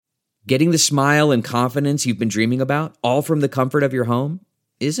Getting the smile and confidence you've been dreaming about, all from the comfort of your home,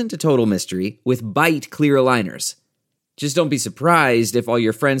 isn't a total mystery with Byte clear aligners. Just don't be surprised if all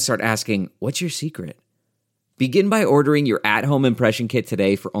your friends start asking, "What's your secret?" Begin by ordering your at-home impression kit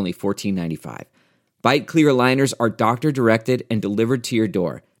today for only $14.95. Byte clear aligners are doctor-directed and delivered to your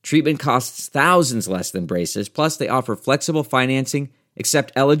door. Treatment costs thousands less than braces, plus they offer flexible financing,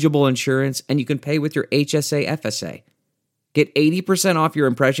 accept eligible insurance, and you can pay with your HSA FSA. Get 80% off your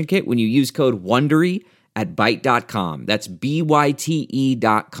impression kit when you use code WONDERY at Byte.com. That's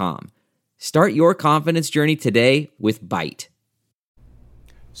BYTE.com. Start your confidence journey today with Byte.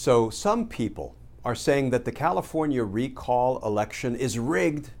 So some people are saying that the California recall election is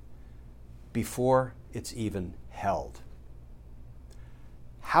rigged before it's even held.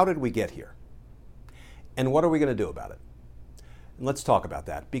 How did we get here? And what are we going to do about it? And let's talk about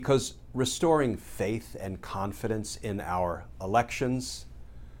that, because restoring faith and confidence in our elections,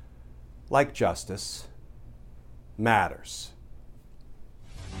 like justice, matters.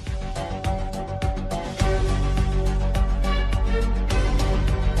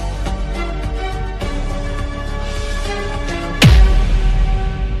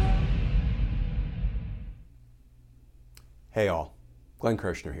 Hey all, Glenn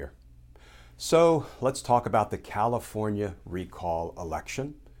Kirshner here. So let's talk about the California recall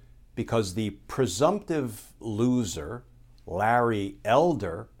election, because the presumptive loser, Larry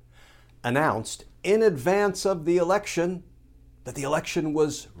Elder, announced in advance of the election that the election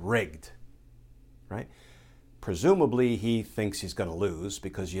was rigged, right? Presumably he thinks he's going to lose,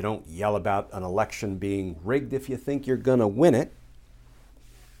 because you don't yell about an election being rigged if you think you're going to win it.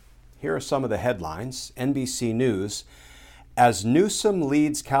 Here are some of the headlines. NBC News: as Newsom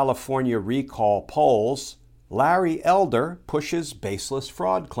leads California recall polls, Larry Elder pushes baseless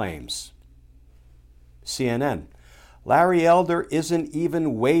fraud claims. CNN: Larry Elder isn't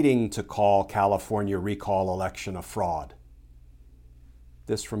even waiting to call California recall election a fraud.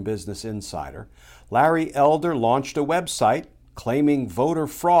 This from Business Insider: Larry Elder launched a website claiming voter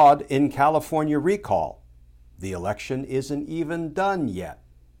fraud in California recall. The election isn't even done yet.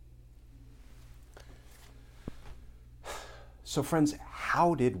 So friends,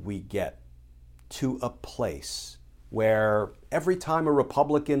 how did we get to a place where every time a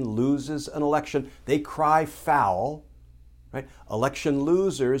Republican loses an election, they cry foul, right? Election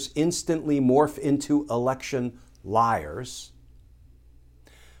losers instantly morph into election liars.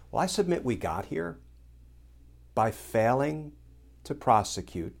 Well, I submit we got here by failing to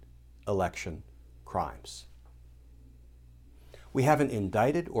prosecute election crimes. We haven't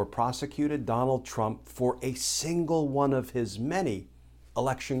indicted or prosecuted Donald Trump for a single one of his many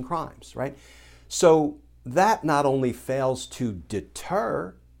election crimes, right? So that not only fails to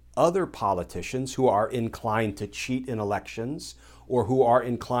deter other politicians who are inclined to cheat in elections or who are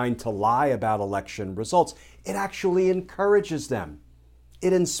inclined to lie about election results, it actually encourages them.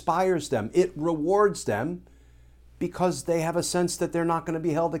 It inspires them. It rewards them, because they have a sense that they're not going to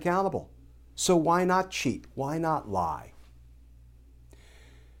be held accountable. So why not cheat? Why not lie?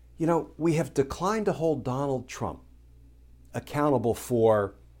 You know, we have declined to hold Donald Trump accountable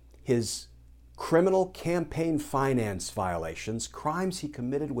for his criminal campaign finance violations, crimes he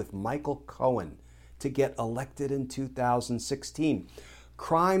committed with Michael Cohen to get elected in 2016,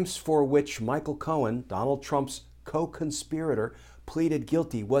 crimes for which Michael Cohen, Donald Trump's co-conspirator, pleaded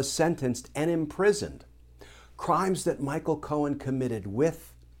guilty, was sentenced and imprisoned, crimes that Michael Cohen committed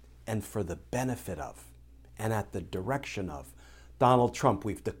with and for the benefit of and at the direction of Donald Trump.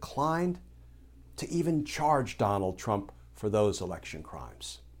 We've declined to even charge Donald Trump for those election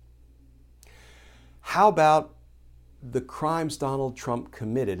crimes. How about the crimes Donald Trump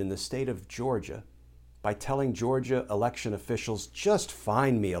committed in the state of Georgia by telling Georgia election officials, just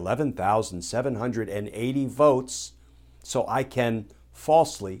find me 11,780 votes so I can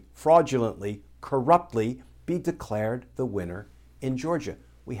falsely, fraudulently, corruptly be declared the winner in Georgia?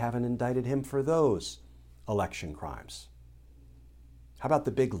 We haven't indicted him for those election crimes. How about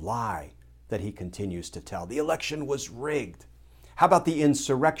the big lie that he continues to tell? The election was rigged. How about the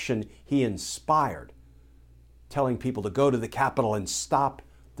insurrection he inspired, telling people to go to the Capitol and stop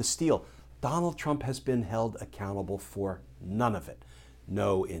the steal? Donald Trump has been held accountable for none of it.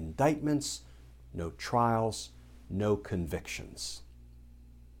 No indictments, no trials, no convictions.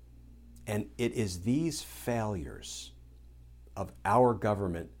 And it is these failures of our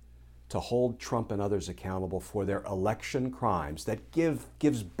government to hold Trump and others accountable for their election crimes that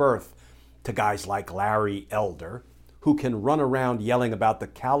gives birth to guys like Larry Elder, who can run around yelling about the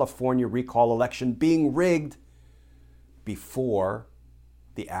California recall election being rigged before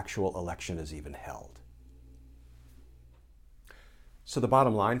the actual election is even held. So the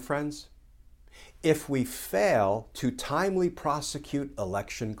bottom line, friends, if we fail to timely prosecute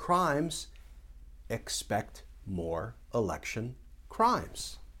election crimes, expect more election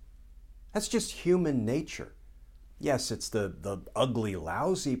crimes. That's just human nature. Yes, it's the ugly,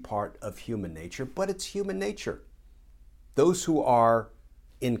 lousy part of human nature, but it's human nature. Those who are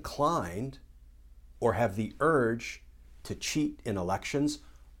inclined or have the urge to cheat in elections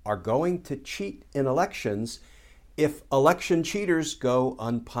are going to cheat in elections if election cheaters go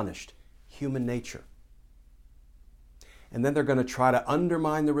unpunished. Human nature. And then they're going to try to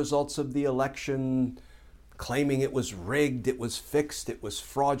undermine the results of the election, claiming it was rigged, it was fixed, it was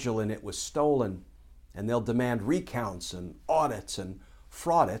fraudulent, it was stolen. And they'll demand recounts and audits and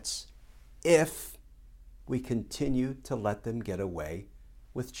fraudits if we continue to let them get away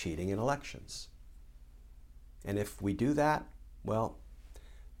with cheating in elections. And if we do that, well,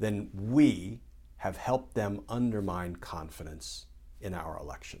 then we have helped them undermine confidence in our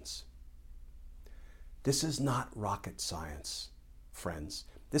elections. This is not rocket science, friends.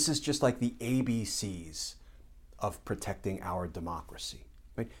 This is just like the ABCs of protecting our democracy.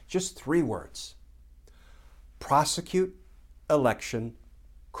 Right? Just 3 words. Prosecute election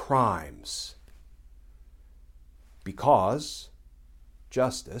crimes. Because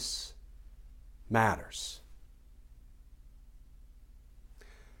justice matters.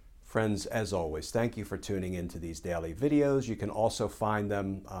 Friends, as always, thank you for tuning into these daily videos. You can also find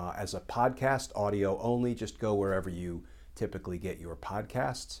them as a podcast, audio only. Just go wherever you typically get your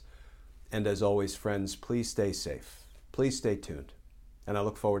podcasts. And as always, friends, please stay safe. Please stay tuned. And I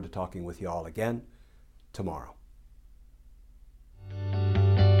look forward to talking with you all again tomorrow.